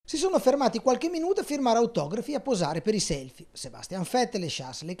Si sono fermati qualche minuto a firmare autografi e a posare per i selfie. Sebastian Vettel e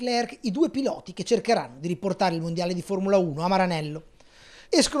Charles Leclerc, i due piloti che cercheranno di riportare il mondiale di Formula 1 a Maranello.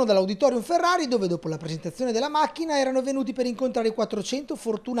 Escono dall'auditorium Ferrari dove dopo la presentazione della macchina erano venuti per incontrare i 400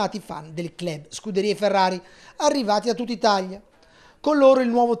 fortunati fan del club Scuderie Ferrari, arrivati da tutta Italia. Con loro il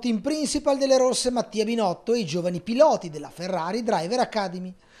nuovo team principal delle rosse Mattia Binotto e i giovani piloti della Ferrari Driver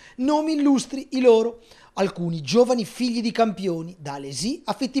Academy. Nomi illustri i loro, alcuni giovani figli di campioni, da Alesi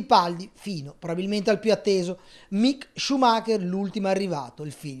a Fittipaldi fino probabilmente al più atteso, Mick Schumacher, l'ultimo arrivato,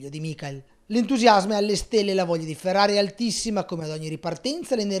 il figlio di Michael. L'entusiasmo è alle stelle e la voglia di Ferrari è altissima, come ad ogni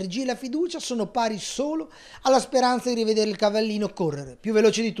ripartenza l'energia e la fiducia sono pari solo alla speranza di rivedere il cavallino correre, più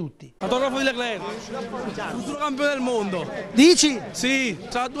veloce di tutti. Fotografo di Leclerc, futuro campione del mondo. Dici? Sì,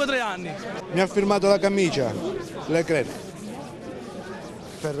 ha 2 o 3 anni. Mi ha firmato la camicia, Leclerc.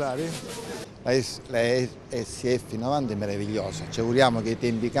 Ferrari? La SF90 è meravigliosa, ci auguriamo che i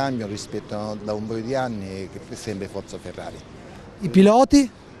tempi cambiano rispetto da un paio di anni e che sempre forza Ferrari. I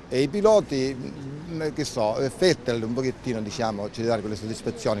piloti? E i piloti, che so, Vettel un pochettino diciamo, ci deve dare quelle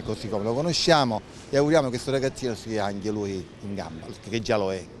soddisfazioni così come lo conosciamo e auguriamo che questo ragazzino sia anche lui in gamba, che già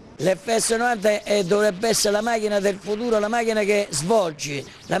lo è. L'F1 dovrebbe essere la macchina del futuro, la macchina che svolge,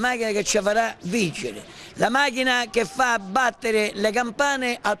 la macchina che ci farà vincere, la macchina che fa battere le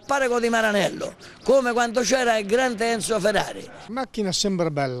campane al parco di Maranello, come quando c'era il grande Enzo Ferrari. La macchina sembra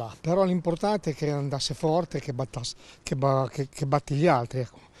bella, però l'importante è che andasse forte e che batti gli altri.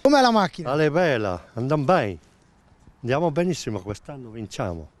 Com'è la macchina? È bella, andiamo benissimo, quest'anno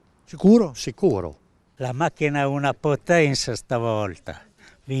vinciamo. Sicuro? Sicuro. La macchina è una potenza stavolta.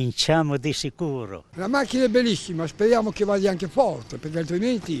 Vinciamo di sicuro. La macchina è bellissima, speriamo che vada anche forte, perché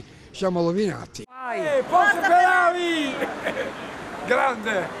altrimenti siamo rovinati. Forza Ferrari!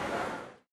 Grande!